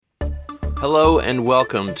Hello and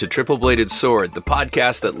welcome to Triple Bladed Sword, the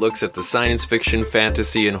podcast that looks at the science fiction,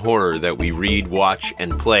 fantasy, and horror that we read, watch,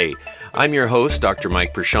 and play. I'm your host, Dr.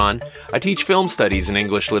 Mike Pershawn. I teach film studies and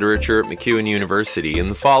English literature at MacEwan University, and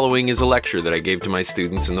the following is a lecture that I gave to my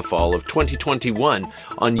students in the fall of 2021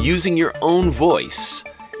 on using your own voice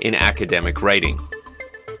in academic writing.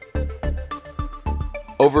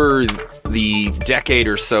 Over the decade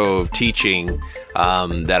or so of teaching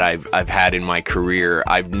that I've had in my career,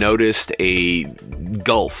 I've noticed a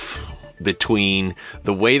gulf between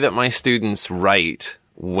the way that my students write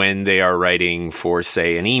when they are writing for,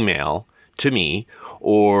 say, an email to me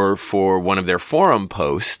or for one of their forum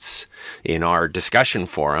posts in our discussion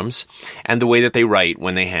forums, and the way that they write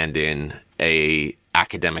when they hand in a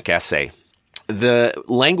academic essay. The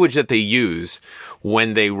language that they use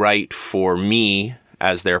when they write for me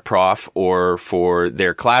as their prof or for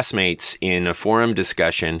their classmates in a forum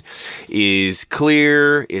discussion is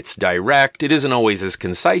clear, it's direct, it isn't always as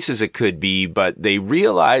concise as it could be, but they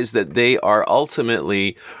realize that they are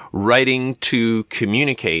ultimately writing to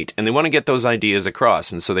communicate, and they want to get those ideas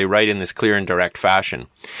across, and so they write in this clear and direct fashion.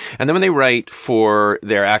 And then when they write for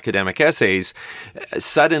their academic essays,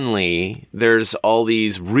 suddenly there's all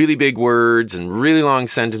these really big words and really long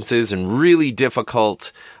sentences and really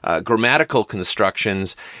difficult grammatical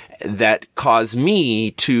constructions that cause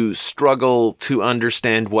me to struggle to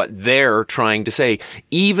understand what they're trying to say,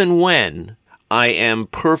 even when I am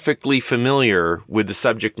perfectly familiar with the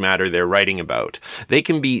subject matter they're writing about. They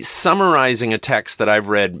can be summarizing a text that I've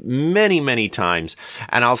read many, many times,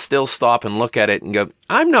 and I'll still stop and look at it and go,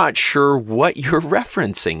 I'm not sure what you're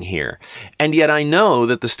referencing here. And yet I know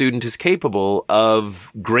that the student is capable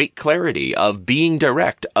of great clarity, of being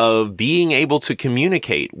direct, of being able to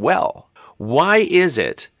communicate well. Why is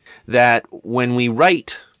it that when we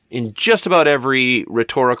write in just about every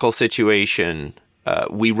rhetorical situation,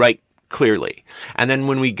 we write clearly, and then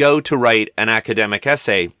when we go to write an academic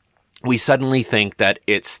essay, we suddenly think that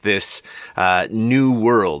it's this new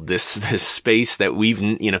world, this space that we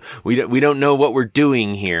don't know what we're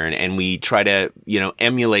doing here, and we try to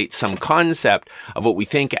emulate some concept of what we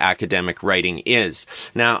think academic writing is.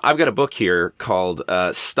 Now, I've got a book here called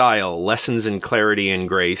Style: Lessons in Clarity and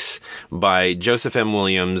Grace by Joseph M.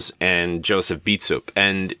 Williams and Joseph Beetsup.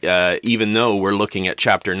 And even though we're looking at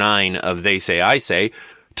chapter 9 of They Say, I Say,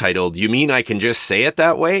 titled, You Mean I Can Just Say It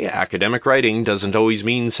That Way? Academic writing doesn't always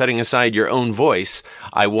mean setting aside your own voice.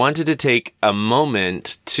 I wanted to take a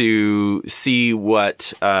moment to see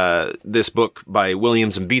what this book by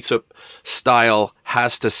Williams and Beetsup, Style,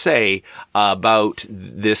 has to say about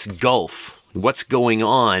this gulf. What's going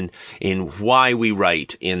on in why we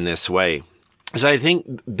write in this way? So I think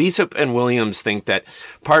Beetsup and Williams think that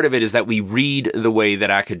part of it is that we read the way that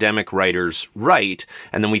academic writers write,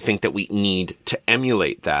 and then we think that we need to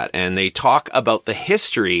emulate that. And they talk about the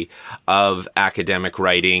history of academic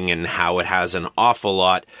writing and how it has an awful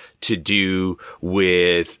lot to do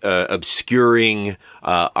with obscuring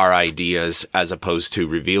our ideas as opposed to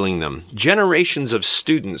revealing them. Generations of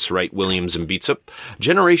students, write Williams and Beetsup,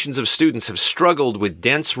 generations of students have struggled with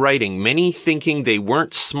dense writing, many thinking they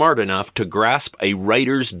weren't smart enough to grasp a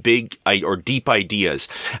writer's big or deep ideas.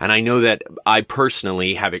 And I know that I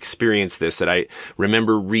personally have experienced this, that I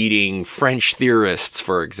remember reading French theorists,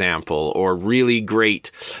 for example, or really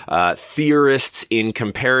great theorists in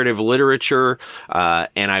comparative literature,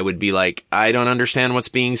 and I would be like, I don't understand what's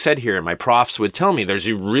being said here. And my profs would tell me, there's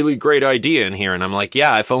a really great idea in here. And I'm like,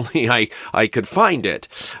 yeah, if only I could find it.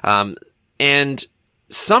 And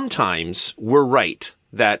sometimes we're right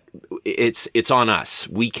that it's on us.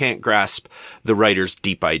 We can't grasp the writer's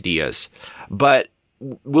deep ideas. But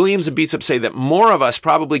Williams and Beetsup say that more of us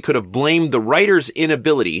probably could have blamed the writer's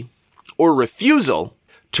inability or refusal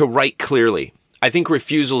to write clearly. I think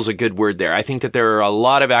refusal is a good word there. I think that there are a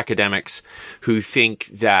lot of academics who think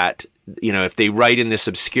that, if they write in this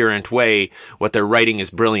obscurant way, what they're writing is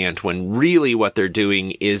brilliant, when really what they're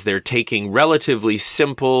doing is they're taking relatively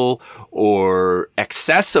simple or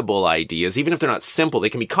accessible ideas, even if they're not simple, they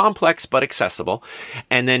can be complex but accessible,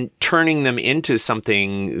 and then turning them into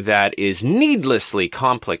something that is needlessly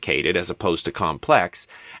complicated as opposed to complex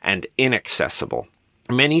and inaccessible.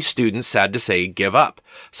 Many students, sad to say, give up.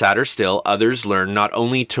 Sadder still, others learn not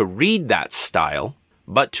only to read that style,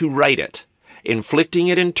 but to write it, inflicting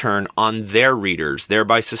it in turn on their readers,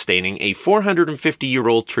 thereby sustaining a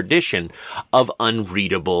 450-year-old tradition of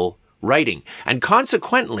unreadable writing. And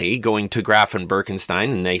consequently, going to Graf and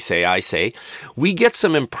Birkenstein, and they say, I say, we get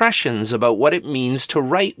some impressions about what it means to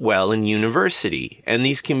write well in university. And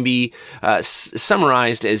these can be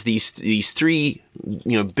summarized as these three,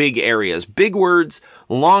 big areas: big words,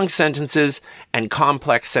 long sentences, and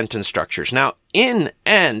complex sentence structures. Now, in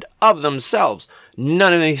and of themselves,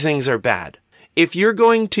 none of these things are bad. If you're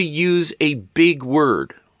going to use a big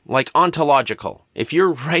word, like ontological, if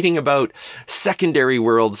you're writing about secondary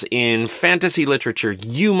worlds in fantasy literature,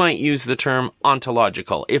 you might use the term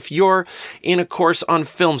ontological. If you're in a course on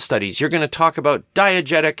film studies, you're going to talk about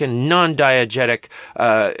diegetic and non-diegetic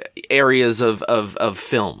areas of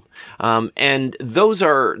film. And those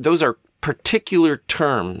are particular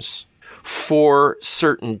terms for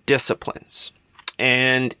certain disciplines.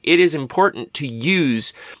 And it is important to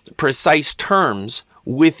use precise terms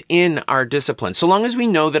within our discipline, so long as we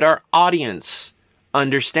know that our audience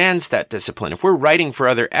understands that discipline. If we're writing for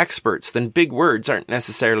other experts, then big words aren't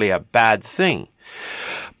necessarily a bad thing.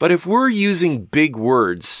 But if we're using big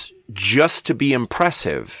words just to be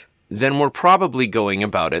impressive, then we're probably going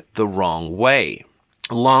about it the wrong way.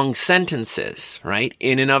 Long sentences, right,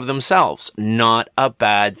 in and of themselves, not a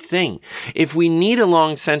bad thing. If we need a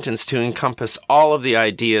long sentence to encompass all of the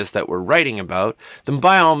ideas that we're writing about, then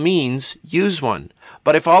by all means, use one.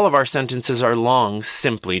 But if all of our sentences are long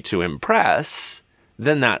simply to impress,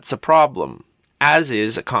 then that's a problem, as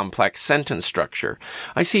is a complex sentence structure.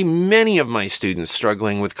 I see many of my students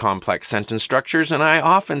struggling with complex sentence structures, and I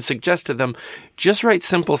often suggest to them, just write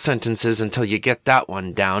simple sentences until you get that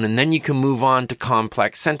one down, and then you can move on to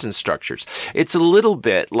complex sentence structures. It's a little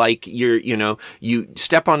bit like you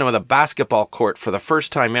step onto the basketball court for the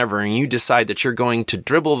first time ever, and you decide that you're going to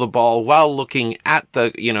dribble the ball while looking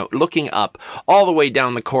up all the way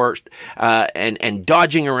down the court, and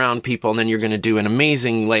dodging around people, and then you're going to do an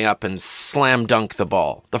amazing layup and slam dunk the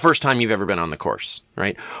ball the first time you've ever been on the course,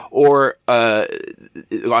 right? Or on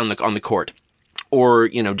the court. Or,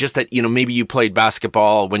 just that, maybe you played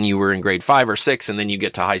basketball when you were in grade 5 or 6, and then you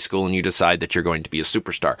get to high school and you decide that you're going to be a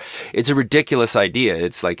superstar. It's a ridiculous idea.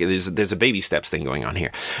 It's like there's a baby steps thing going on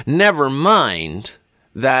here. Never mind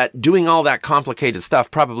that doing all that complicated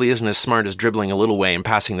stuff probably isn't as smart as dribbling a little way and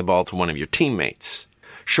passing the ball to one of your teammates.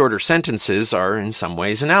 Shorter sentences are in some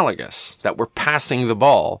ways analogous, that we're passing the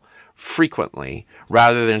ball frequently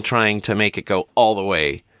rather than trying to make it go all the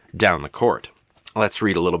way down the court. Let's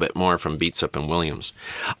read a little bit more from Beatsup and Williams.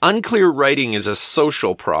 Unclear writing is a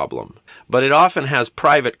social problem, but it often has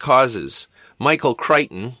private causes. Michael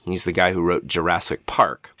Crichton, he's the guy who wrote Jurassic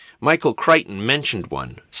Park. Michael Crichton mentioned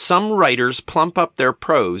one. Some writers plump up their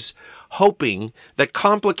prose, hoping that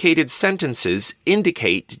complicated sentences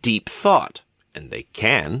indicate deep thought. And they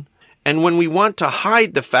can. And when we want to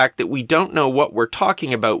hide the fact that we don't know what we're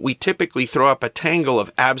talking about, we typically throw up a tangle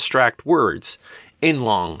of abstract words in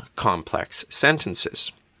long, complex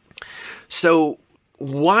sentences. So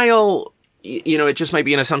while, it just might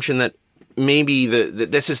be an assumption that maybe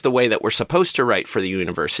this is the way that we're supposed to write for the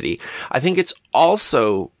university, I think it's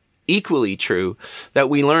also equally true that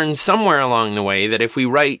we learn somewhere along the way that if we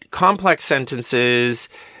write complex sentences,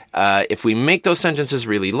 if we make those sentences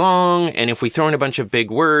really long, and if we throw in a bunch of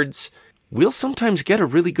big words, we'll sometimes get a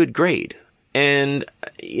really good grade. And,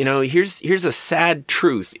 here's a sad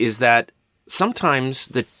truth, is that sometimes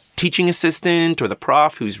the teaching assistant or the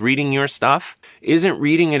prof who's reading your stuff isn't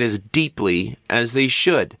reading it as deeply as they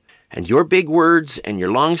should. And your big words and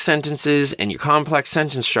your long sentences and your complex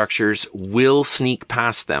sentence structures will sneak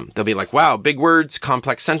past them. They'll be like, wow, big words,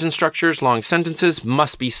 complex sentence structures, long sentences,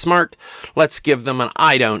 must be smart. Let's give them an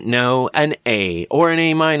A or an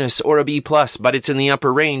A- or a B+, but it's in the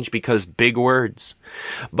upper range because big words.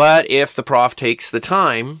 But if the prof takes the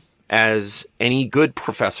time, as any good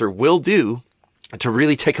professor will do, to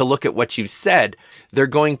really take a look at what you've said, they're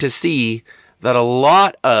going to see that a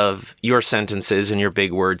lot of your sentences and your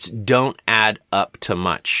big words don't add up to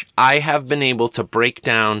much. I have been able to break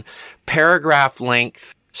down paragraph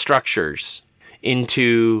length structures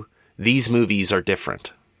into these movies are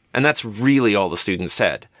different. And that's really all the students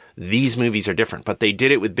said. These movies are different, but they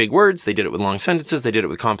did it with big words. They did it with long sentences. They did it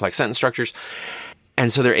with complex sentence structures.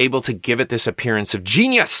 And so they're able to give it this appearance of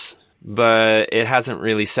genius, but it hasn't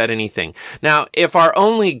really said anything. Now, if our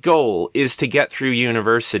only goal is to get through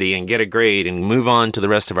university and get a grade and move on to the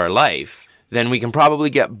rest of our life, then we can probably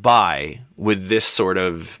get by with this sort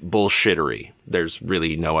of bullshittery. There's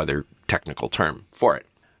really no other technical term for it.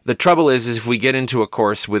 The trouble is if we get into a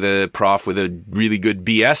course with a prof with a really good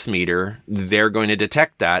BS meter, they're going to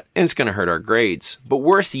detect that and it's going to hurt our grades. But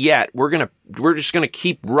worse yet, we're just going to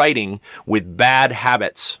keep writing with bad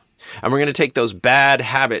habits. And we're going to take those bad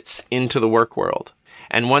habits into the work world.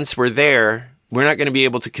 And once we're there, we're not going to be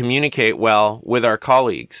able to communicate well with our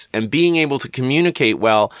colleagues. And being able to communicate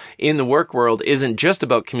well in the work world isn't just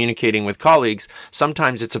about communicating with colleagues.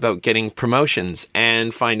 Sometimes it's about getting promotions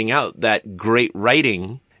and finding out that great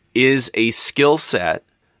writing is a skill set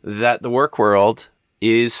that the work world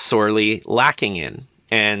is sorely lacking in.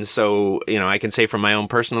 And so, I can say from my own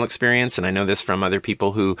personal experience, and I know this from other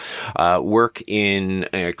people who work in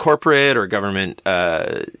corporate or government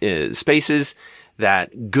spaces,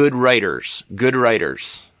 that good writers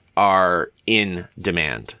are in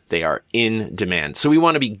demand. They are in demand. So we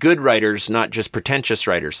want to be good writers, not just pretentious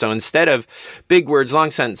writers. So instead of big words,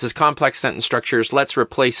 long sentences, complex sentence structures, let's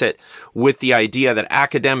replace it with the idea that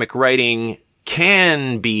academic writing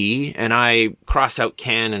can be, and I cross out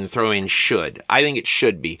can and throw in should. I think it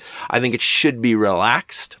should be. I think it should be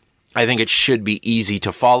relaxed. I think it should be easy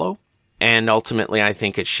to follow. And ultimately, I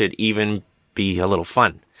think it should even be a little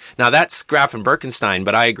fun. Now, that's Graf and Birkenstein,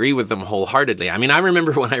 but I agree with them wholeheartedly. I mean, I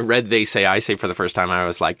remember when I read They Say, I Say for the first time, I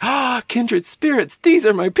was like, kindred spirits, these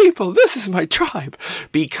are my people, this is my tribe,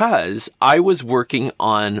 because I was working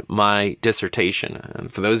on my dissertation.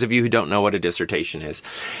 And for those of you who don't know what a dissertation is,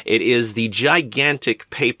 it is the gigantic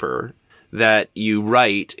paper that you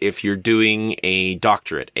write if you're doing a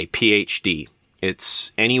doctorate, a PhD.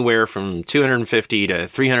 It's anywhere from 250 to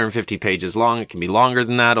 350 pages long. It can be longer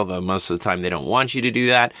than that, although most of the time they don't want you to do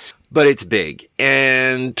that. But it's big.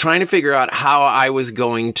 And trying to figure out how I was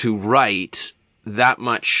going to write that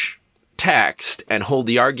much text and hold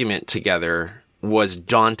the argument together was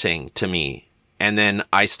daunting to me. And then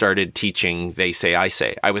I started teaching They Say, I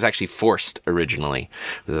Say. I was actually forced originally.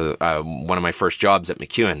 One of my first jobs at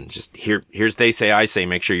MacEwan, just here's They Say, I Say,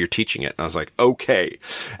 make sure you're teaching it. And I was like, okay.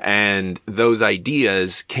 And those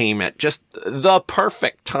ideas came at just the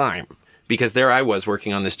perfect time because there I was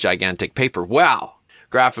working on this gigantic paper. Wow.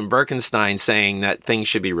 Graf and Birkenstein saying that things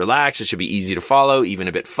should be relaxed, it should be easy to follow, even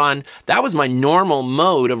a bit fun. That was my normal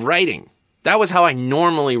mode of writing. That was how I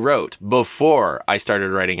normally wrote before I started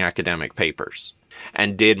writing academic papers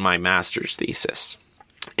and did my master's thesis.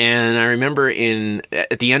 And I remember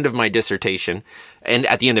at the end of my dissertation, and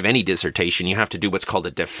at the end of any dissertation, you have to do what's called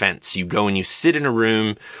a defense. You go and you sit in a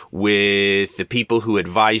room with the people who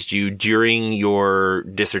advised you during your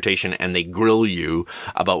dissertation and they grill you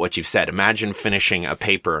about what you've said. Imagine finishing a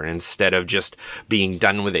paper and instead of just being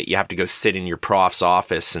done with it, you have to go sit in your prof's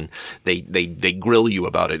office and they grill you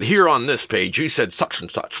about it. Here on this page, you said such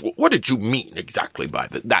and such. What did you mean exactly by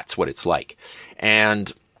that? That's what it's like.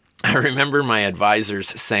 And I remember my advisors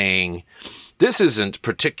saying, this isn't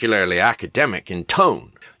particularly academic in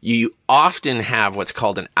tone. You often have what's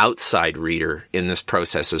called an outside reader in this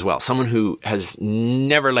process as well. Someone who has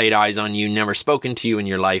never laid eyes on you, never spoken to you in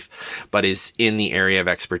your life, but is in the area of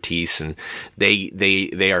expertise. And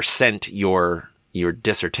they are sent your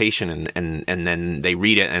dissertation and then they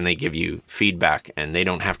read it and they give you feedback and they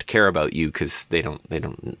don't have to care about you because they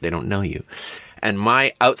don't know you. And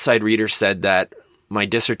my outside reader said that my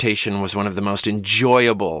dissertation was one of the most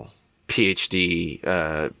enjoyable PhD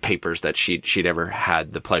papers that she'd ever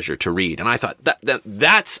had the pleasure to read. And I thought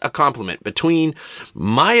that's a compliment between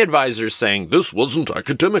my advisors saying this wasn't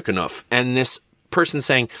academic enough and this person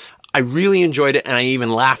saying I really enjoyed it and I even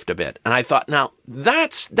laughed a bit. And I thought, now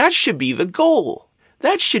that should be the goal.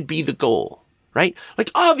 That should be the goal, right?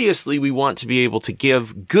 Like obviously we want to be able to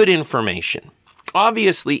give good information.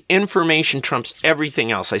 Obviously, information trumps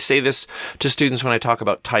everything else. I say this to students when I talk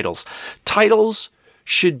about titles. Titles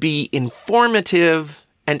should be informative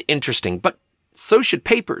and interesting, but so should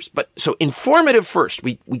papers. But so informative first.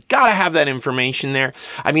 We gotta have that information there.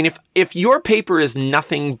 I mean, if your paper is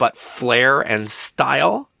nothing but flair and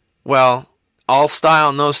style, well, all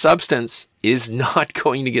style, no substance is not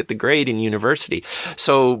going to get the grade in university.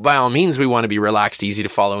 So by all means, we want to be relaxed, easy to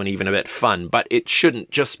follow, and even a bit fun, but it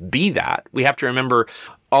shouldn't just be that. We have to remember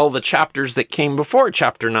all the chapters that came before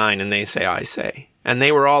chapter 9 and They Say, I Say. And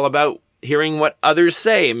they were all about hearing what others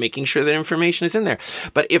say and making sure that information is in there.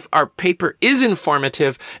 But if our paper is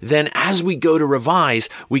informative, then as we go to revise,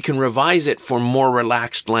 we can revise it for more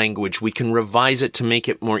relaxed language. We can revise it to make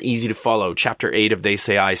it more easy to follow. Chapter 8 of They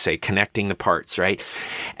Say, I Say, connecting the parts, right?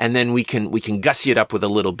 And then we can gussy it up with a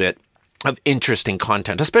little bit of interesting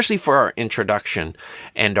content, especially for our introduction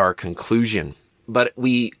and our conclusion. But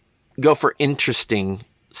we go for interesting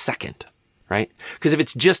second, right? Because if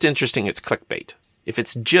it's just interesting, it's clickbait. If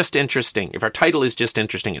it's just interesting, if our title is just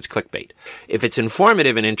interesting, it's clickbait. If it's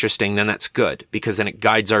informative and interesting, then that's good because then it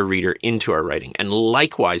guides our reader into our writing. And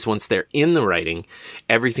likewise, once they're in the writing,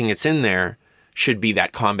 everything that's in there should be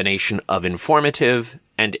that combination of informative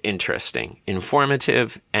and interesting.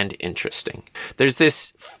 Informative and interesting. There's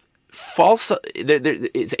this false.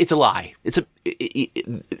 It's a lie. It's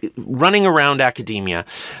running around academia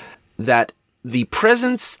that the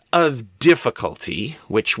presence of difficulty,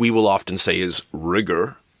 which we will often say is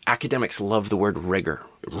rigor. Academics love the word rigor.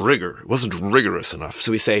 Rigor. It wasn't rigorous enough.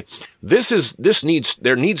 So we say, there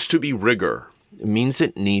needs to be rigor. It means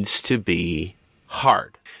it needs to be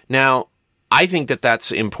hard. Now, I think that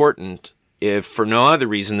that's important if for no other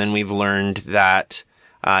reason than we've learned that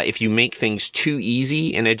if you make things too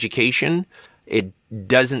easy in education, it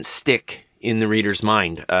doesn't stick in the reader's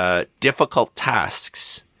mind. Difficult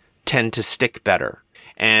tasks tend to stick better.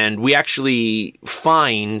 And we actually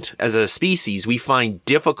find, as a species, we find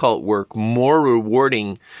difficult work more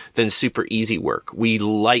rewarding than super easy work. We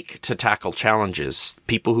like to tackle challenges.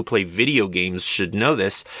 People who play video games should know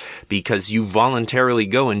this because you voluntarily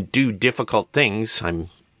go and do difficult things. I'm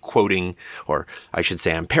quoting, or I should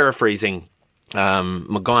say I'm paraphrasing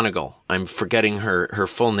McGonagall. I'm forgetting her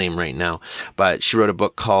full name right now, but she wrote a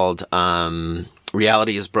book called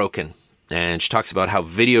Reality is Broken. And she talks about how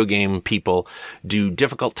video game people do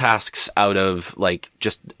difficult tasks out of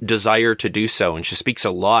just desire to do so. And she speaks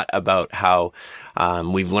a lot about how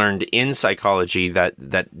we've learned in psychology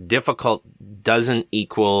that difficult doesn't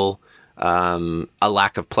equal a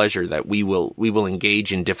lack of pleasure, that we will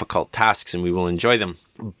engage in difficult tasks and we will enjoy them.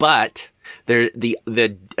 But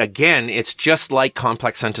again, it's just like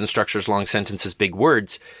complex sentence structures, long sentences, big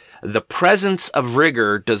words. The presence of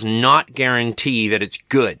rigor does not guarantee that it's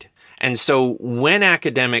good. And so when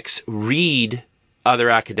academics read other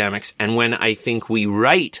academics, and when I think we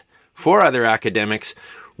write for other academics,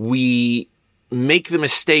 we make the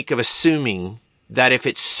mistake of assuming that if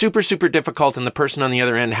it's super, super difficult and the person on the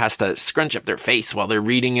other end has to scrunch up their face while they're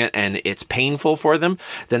reading it and it's painful for them,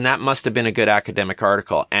 then that must have been a good academic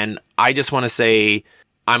article. And I just want to say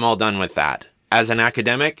I'm all done with that. As an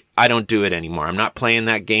academic, I don't do it anymore. I'm not playing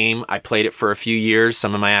that game. I played it for a few years.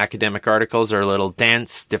 Some of my academic articles are a little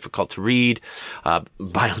dense, difficult to read.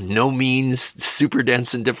 By no means super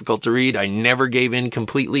dense and difficult to read. I never gave in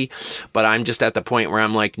completely, but I'm just at the point where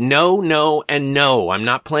I'm like, no, and no. I'm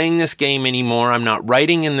not playing this game anymore. I'm not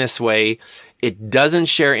writing in this way. It doesn't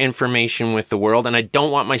share information with the world, and I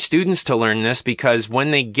don't want my students to learn this because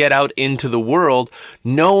when they get out into the world,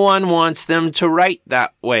 no one wants them to write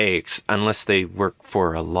that way unless they work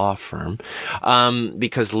for a law firm,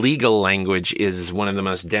 because legal language is one of the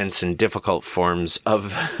most dense and difficult forms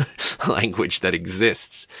of language that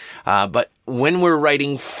exists. But when we're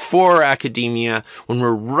writing for academia, when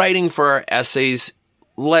we're writing for our essays,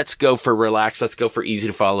 let's go for relaxed. Let's go for easy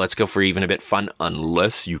to follow. Let's go for even a bit fun,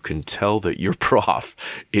 unless you can tell that your prof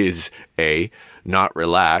is not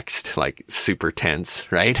relaxed, like super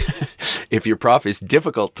tense, right? If your prof is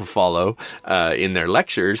difficult to follow in their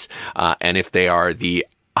lectures, and if they are the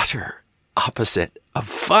utter opposite of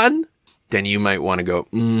fun, then you might want to go,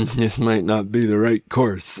 this might not be the right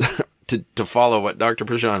course to follow what Dr.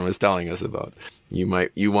 Prashan was telling us about. You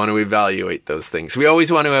want to evaluate those things. We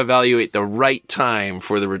always want to evaluate the right time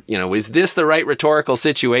for is this the right rhetorical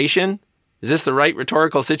situation? Is this the right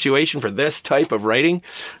rhetorical situation for this type of writing?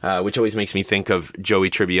 Which always makes me think of Joey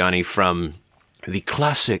Tribbiani from the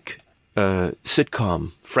classic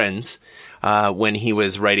sitcom Friends, when he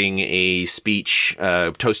was writing a speech,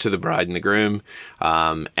 Toast to the Bride and the Groom,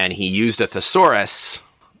 and he used a thesaurus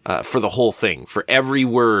for the whole thing, for every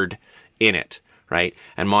word in it. Right.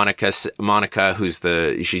 And Monica, she's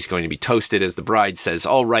going to be toasted as the bride, says,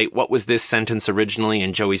 all right, what was this sentence originally?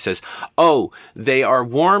 And Joey says, oh, they are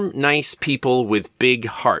warm, nice people with big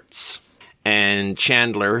hearts. And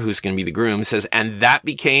Chandler, who's going to be the groom, says, and that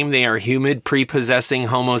became they are humid, prepossessing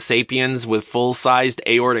Homo sapiens with full-sized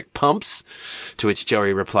aortic pumps? To which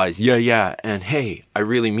Joey replies, yeah, and hey, I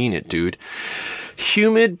really mean it, dude.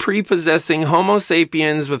 Humid, prepossessing Homo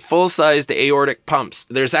sapiens with full-sized aortic pumps.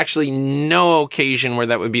 There's actually no occasion where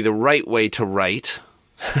that would be the right way to write.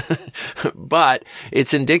 But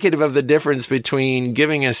it's indicative of the difference between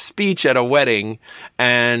giving a speech at a wedding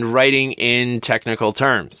and writing in technical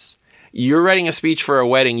terms. You're writing a speech for a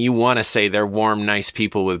wedding, you want to say they're warm, nice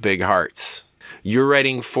people with big hearts. You're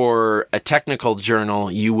writing for a technical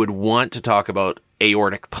journal, you would want to talk about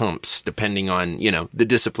aortic pumps, depending on, the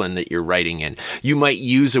discipline that you're writing in. You might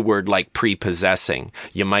use a word like prepossessing.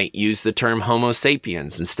 You might use the term Homo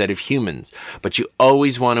sapiens instead of humans, but you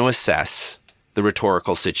always want to assess the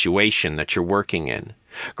rhetorical situation that you're working in.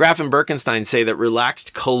 Graff and Birkenstein say that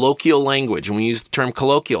relaxed colloquial language, and we use the term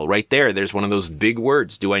colloquial right there's one of those big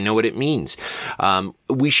words. Do I know what it means?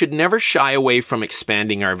 We should never shy away from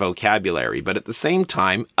expanding our vocabulary, but at the same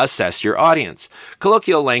time, assess your audience.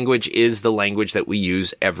 Colloquial language is the language that we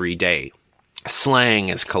use every day. Slang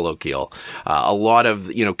is colloquial. A lot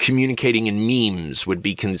of, communicating in memes would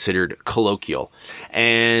be considered colloquial.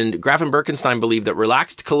 And Graf and Birkenstein believe that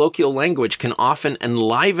relaxed colloquial language can often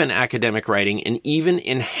enliven academic writing and even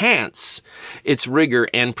enhance its rigor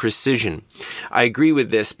and precision. I agree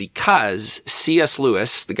with this because C.S.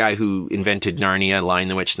 Lewis, the guy who invented Narnia, Lion,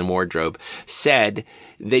 the Witch, and the Wardrobe, said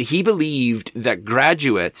that he believed that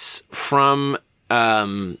graduates from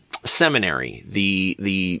seminary,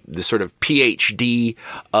 the sort of PhD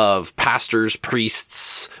of pastors,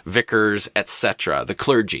 priests, vicars, etc., the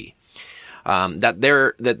clergy, that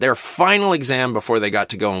their final exam before they got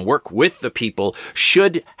to go and work with the people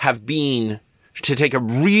should have been to take a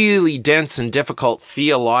really dense and difficult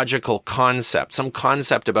theological concept, some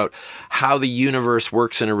concept about how the universe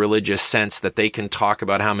works in a religious sense, that they can talk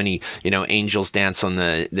about how many, angels dance on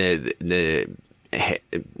the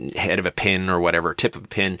head of a pin or whatever, tip of a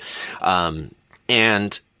pin.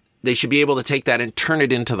 And they should be able to take that and turn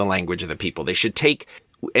it into the language of the people. They should take,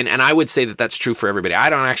 and I would say that that's true for everybody. I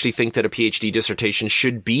don't actually think that a PhD dissertation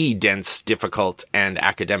should be dense, difficult, and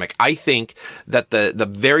academic. I think that the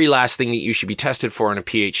very last thing that you should be tested for in a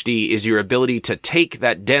PhD is your ability to take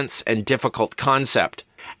that dense and difficult concept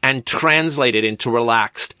and translate it into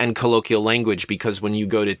relaxed and colloquial language, because when you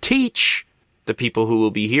go to teach, the people who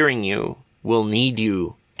will be hearing you will need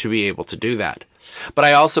you to be able to do that. But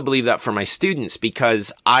I also believe that for my students,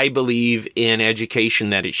 because I believe in education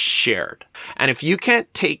that is shared. And if you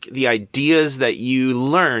can't take the ideas that you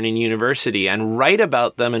learn in university and write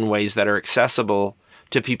about them in ways that are accessible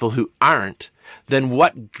to people who aren't, then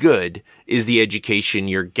what good is the education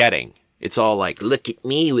you're getting? It's all like, look at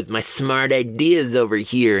me with my smart ideas over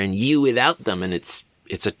here and you without them. And it's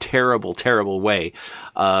a terrible, terrible way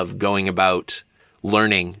of going about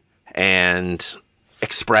learning and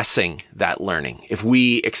expressing that learning. If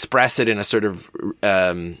we express it in a sort of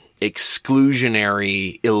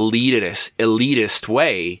exclusionary, elitist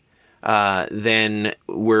way, then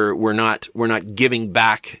we're not giving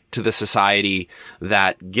back to the society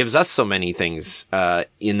that gives us so many things.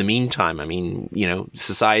 In the meantime, I mean,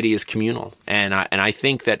 society is communal, and I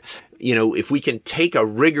think that if we can take a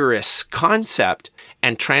rigorous concept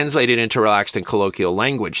and translate it into relaxed and colloquial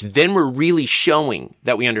language, then we're really showing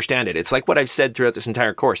that we understand it. It's like what I've said throughout this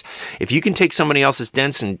entire course. If you can take somebody else's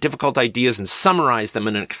dense and difficult ideas and summarize them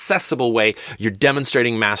in an accessible way, you're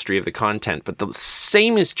demonstrating mastery of the content. But the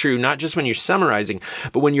same is true, not just when you're summarizing,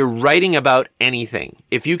 but when you're writing about anything.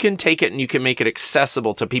 If you can take it and you can make it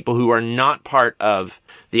accessible to people who are not part of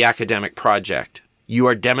the academic project, you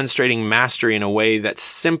are demonstrating mastery in a way that's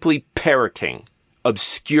simply parroting,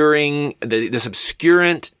 obscuring, this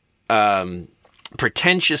obscurant,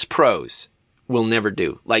 pretentious prose will never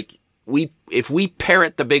do. Like, if we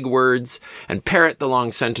parrot the big words and parrot the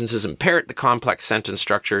long sentences and parrot the complex sentence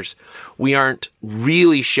structures, we aren't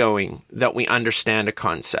really showing that we understand a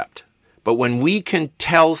concept. But when we can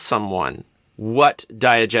tell someone what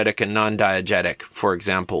diegetic and non-diegetic, for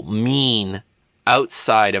example, mean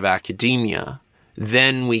outside of academia,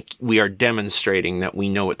 then we are demonstrating that we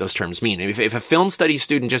know what those terms mean. If a film studies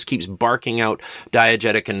student just keeps barking out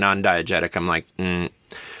diegetic and non-diegetic, I'm like,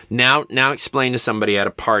 now explain to somebody at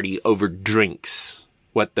a party over drinks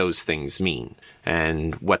what those things mean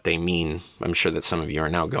and what they mean. I'm sure that some of you are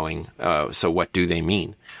now going, so what do they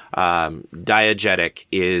mean? Diegetic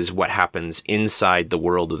is what happens inside the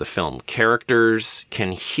world of the film. Characters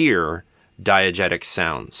can hear diegetic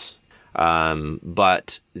sounds,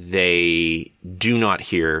 but they do not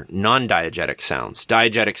hear non-diegetic sounds.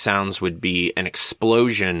 Diegetic sounds would be an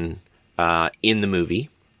explosion in the movie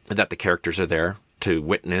that the characters are there to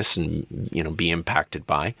witness and be impacted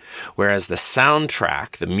by, whereas the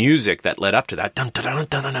soundtrack, the music that led up to that,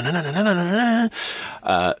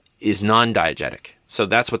 is non-diegetic. So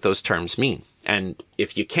that's what those terms mean. And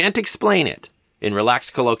if you can't explain it in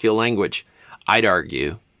relaxed colloquial language, I'd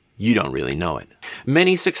argue you don't really know it.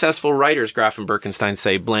 Many successful writers, Graf and Birkenstein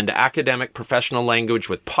say, blend academic professional language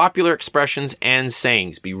with popular expressions and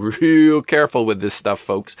sayings. Be real careful with this stuff,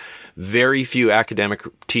 folks. Very few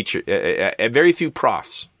very few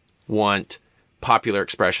profs want popular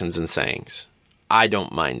expressions and sayings. I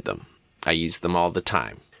don't mind them. I use them all the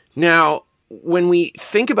time. Now, when we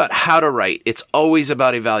think about how to write, it's always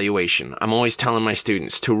about evaluation. I'm always telling my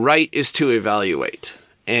students, to write is to evaluate.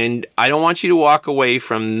 And I don't want you to walk away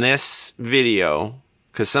from this video,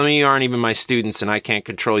 because some of you aren't even my students, and I can't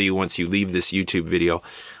control you once you leave this YouTube video.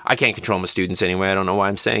 I can't control my students anyway. I don't know why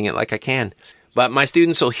I'm saying it like I can. But my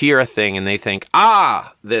students will hear a thing and they think,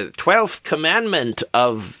 the 12th commandment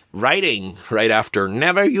of writing right after,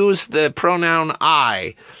 never use the pronoun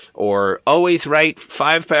I, or always write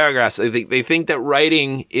 5 paragraphs. They think that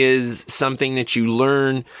writing is something that you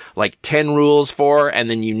learn like 10 rules for, and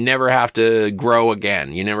then you never have to grow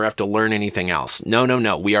again. You never have to learn anything else.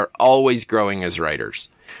 No. We are always growing as writers.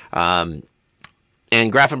 And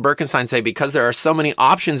Graf and Birkenstein say, because there are so many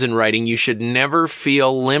options in writing, you should never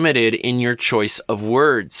feel limited in your choice of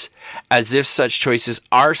words, as if such choices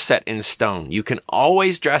are set in stone. You can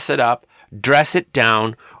always dress it up, dress it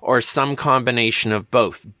down, or some combination of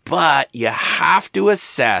both. But you have to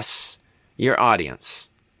assess your audience.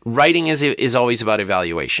 Writing is always about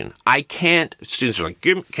evaluation. Students are like,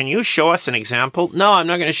 can you show us an example? No, I'm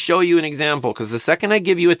not going to show you an example, because the second I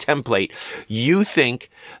give you a template, you think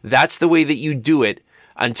that's the way that you do it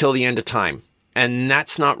until the end of time. And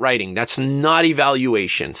that's not writing. That's not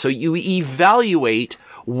evaluation. So you evaluate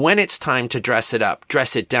when it's time to dress it up,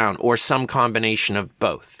 dress it down, or some combination of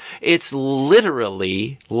both. It's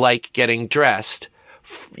literally like getting dressed,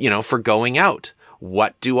 for going out.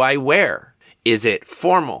 What do I wear? Is it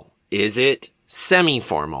formal? Is it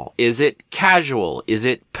semi-formal? Is it casual? Is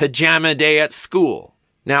it pajama day at school?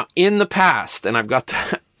 Now, in the past, and I've got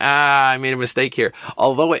I made a mistake here.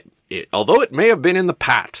 Although it may have been in the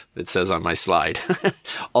pat, it says on my slide.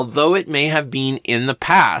 Although it may have been in the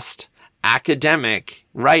past, academic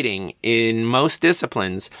writing in most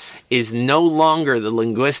disciplines is no longer the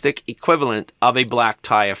linguistic equivalent of a black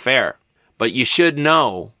tie affair. But you should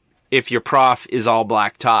know if your prof is all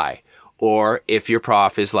black tie. Or if your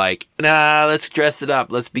prof is like, let's dress it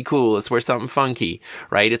up. Let's be cool. Let's wear something funky,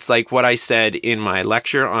 right? It's like what I said in my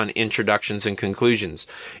lecture on introductions and conclusions.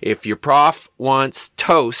 If your prof wants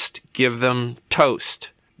toast, give them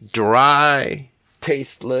toast. Dry,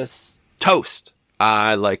 tasteless toast.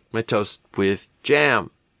 I like my toast with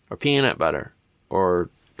jam or peanut butter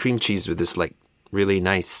or cream cheese with this like really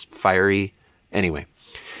nice fiery. Anyway,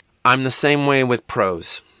 I'm the same way with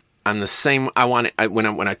prose. I'm the same.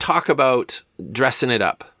 When I talk about dressing it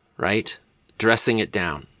up, right? Dressing it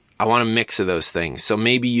down. I want a mix of those things. So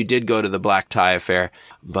maybe you did go to the black tie affair,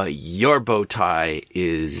 but your bow tie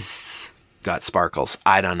is got sparkles.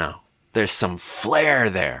 I don't know. There's some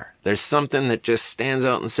flair there. There's something that just stands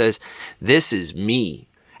out and says, this is me.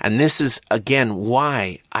 And this is, again,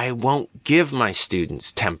 why I won't give my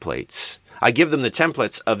students templates. I give them the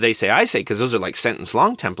templates of they say, I say, because those are like sentence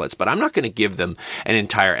long templates, but I'm not going to give them an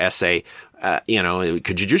entire essay.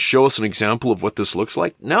 Could you just show us an example of what this looks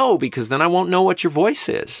like? No, because then I won't know what your voice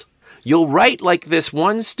is. You'll write like this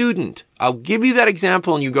one student. I'll give you that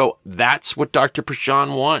example and you go, that's what Dr.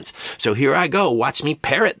 Prashant wants. So here I go. Watch me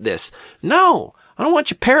parrot this. No, I don't want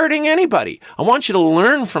you parroting anybody. I want you to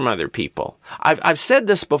learn from other people. I've said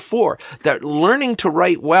this before, that learning to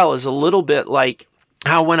write well is a little bit like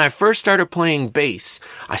how when I first started playing bass,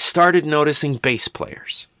 I started noticing bass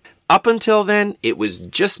players. Up until then, it was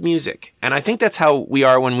just music. And I think that's how we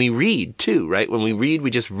are when we read too, right? When we read, we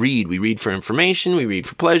just read. We read for information. We read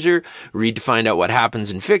for pleasure. We read to find out what happens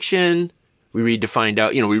in fiction. We read to find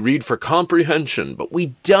out, we read for comprehension, but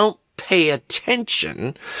we don't pay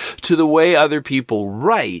attention to the way other people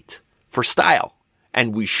write for style.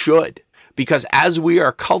 And we should. Because as we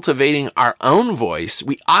are cultivating our own voice,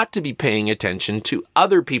 we ought to be paying attention to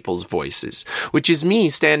other people's voices, which is me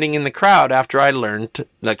standing in the crowd after I learned,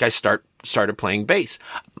 started playing bass.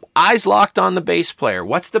 Eyes locked on the bass player.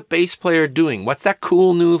 What's the bass player doing? What's that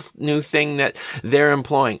cool new thing that they're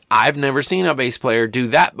employing? I've never seen a bass player do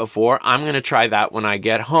that before. I'm going to try that when I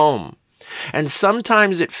get home. And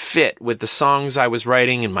sometimes it fit with the songs I was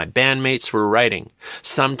writing and my bandmates were writing.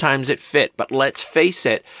 Sometimes it fit, but let's face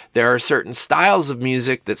it, there are certain styles of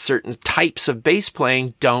music that certain types of bass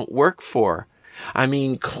playing don't work for. I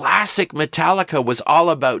mean, classic Metallica was all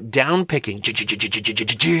about downpicking,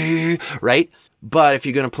 right? But if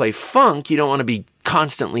you're going to play funk, you don't want to be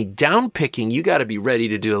constantly downpicking. You got to be ready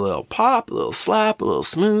to do a little pop, a little slap, a little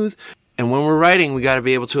smooth. And when we're writing, we got to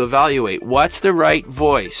be able to evaluate what's the right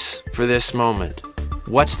voice for this moment.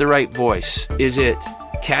 What's the right voice? Is it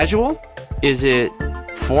casual? Is it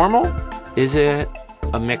formal? Is it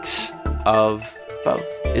a mix of both?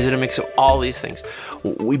 Is it a mix of all these things?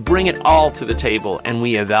 We bring it all to the table and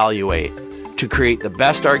we evaluate to create the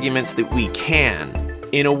best arguments that we can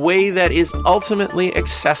in a way that is ultimately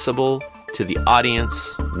accessible to the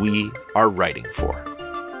audience we are writing for.